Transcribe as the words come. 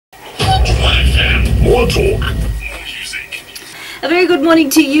More talk, more music. A very good morning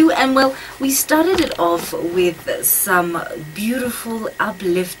to you, and well, we started it off with some beautiful,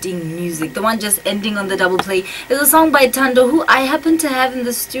 uplifting music. The one just ending on the double play is a song by Thando, who I happen to have in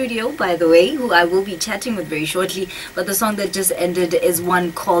the studio, by the way, who I will be chatting with very shortly. But the song that just ended is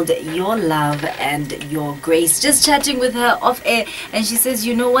one called Your Love and Your Grace. Just chatting with her off air, and she says,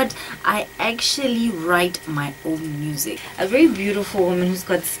 you know what, I actually write my own music. A very beautiful woman who's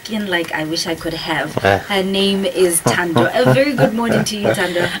got skin like I wish I could have. Her name is Thando. A very good morning to you,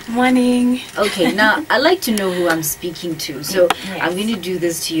 Thando. Morning. Okay, now I'd like to know who I'm speaking to, so yes. I'm going to do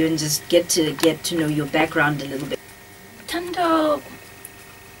this to you and just get to know your background a little bit. Thando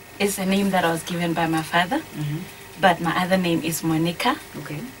is a name that I was given by my father, but my other name is Monica.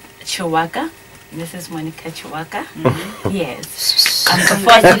 Okay. Chiwaka. This is Monica Chiwaka. Yes. I'm the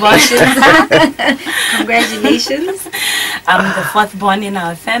fourth born. Congratulations. I'm the fourth born in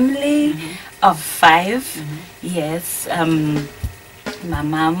our family of 5. Yes. My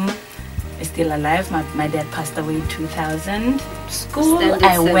mom is still alive. My dad passed away in 2000. School,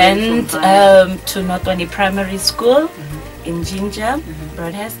 I went to Northwani Primary School in Ginger,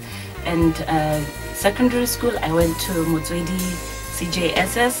 Broadhurst, and secondary school I went to Muisc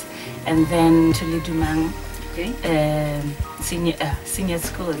CJSS, and then to Lidumang, senior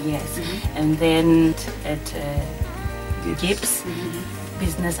school, yes, and then at Gibbs,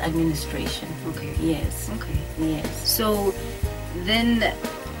 business administration. Okay. Yes. Okay. Yes. So then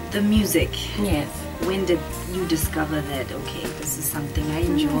the music. Yes. When did you discover that, okay, this is something I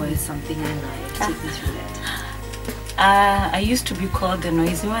enjoy, something I like? Take me through that. I used to be called the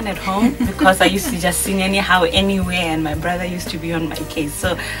noisy one at home because I used to just sing anyhow, anywhere, and my brother used to be on my case.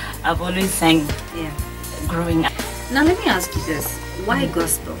 So I've always sang growing up. Now let me ask you this. Why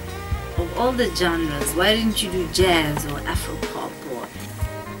gospel? Of all the genres, why didn't you do jazz or Afro-pop? Or...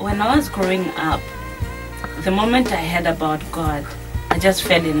 When I was growing up, the moment I heard about God, I just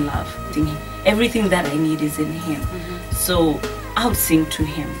fell in love with Him. Everything that I need is in Him. So I'll sing to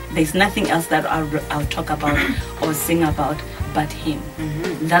Him. There's nothing else that I'll talk about or sing about but Him.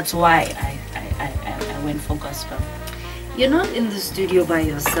 That's why I went for gospel. You're not in the studio by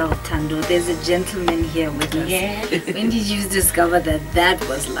yourself, Thando. There's a gentleman here with us. Yeah. When did you discover that that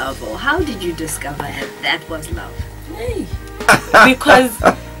was love? Or how did you discover that that was love? Hey. Because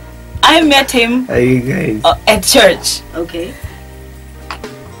I met him at church. Okay.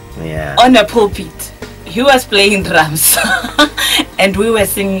 Yeah. On a pulpit. He was playing drums and we were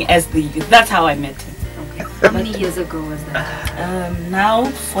singing as the youth. That's how I met him. Okay. How many years ago was that? Now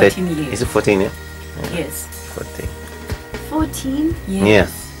 14 years. Is it 14, yeah? Yes. 14. 14?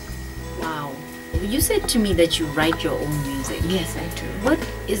 Yes. Yeah. Wow. You said to me that you write your own music. Yes, I do. What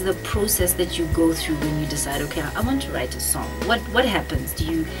is the process that you go through when you decide, okay, I want to write a song? What happens? Do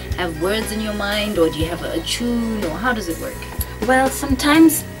you have words in your mind, or do you have a tune, or how does it work? Well,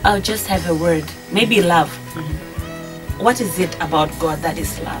 sometimes I'll just have a word, maybe love. What is it about God that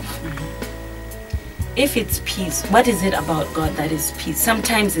is love? If it's peace, what is it about God that is peace?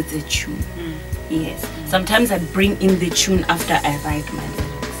 Sometimes it's a tune. Yes. Sometimes I bring in the tune after I write my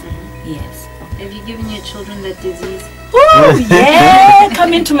lyrics. Yes. Have you given your children that disease? Oh yeah!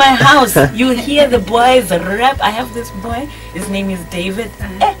 Come into my house. You hear the boys rap. I have this boy. His name is David.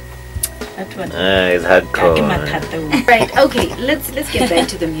 That one. It's hardcore. Right. Okay. Let's get back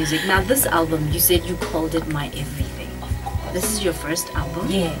to the music. Now, this album, you said you called it My Everything. Of course. This is your first album.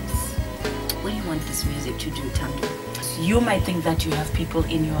 Yes. What do you want this music to do, Thando? You might think that you have people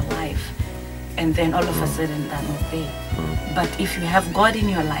in your life, and then all of a sudden they're not there. But if you have God in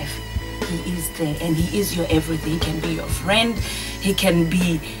your life, He is there, and He is your everything. He can be your friend. He can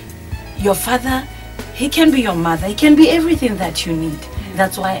be your father. He can be your mother. He can be everything that you need.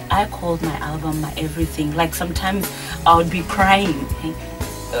 That's why I called my album My Everything. Like sometimes I would be crying.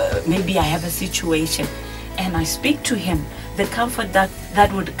 Maybe I have a situation and I speak to Him. The comfort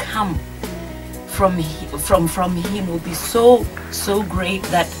that would come from Him would be so great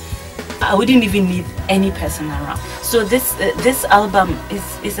that I wouldn't even need any person around. So this album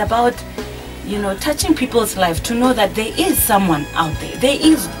is about, you know, touching people's life, to know that there is someone out there. There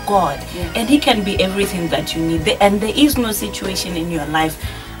is God, and He can be everything that you need. And there is no situation in your life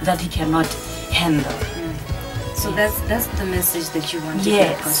that He cannot handle. So that's the message that you want to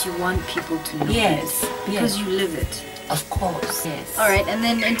get across. You want people to know it because you live it. Of course. Yes. All right. And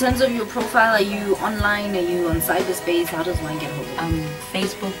then in terms of your profile, are you online? Are you on cyberspace? How does one get hold of you?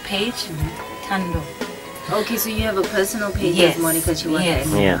 Facebook page, Thando. Okay, so you have a personal page Yes. of Monica Chiwaka, Yes.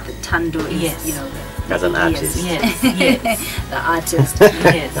 and Yeah. the Thando is, Yes. you know, As an yes. artist. Yes, yes, the artist.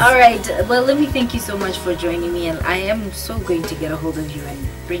 yes. All right. Well, let me thank you so much for joining me, and I am so going to get a hold of you and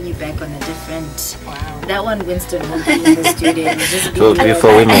bring you back on a different. Wow. That one, Winston, will be in the studio. Just So be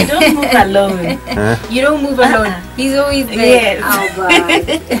before there. women. I don't move alone. You don't move alone. He's always there. Yes. Albert.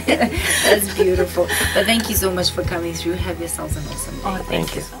 That's beautiful. But thank you so much for coming through. Have yourselves an awesome day. Oh, Thank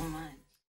thank you. you so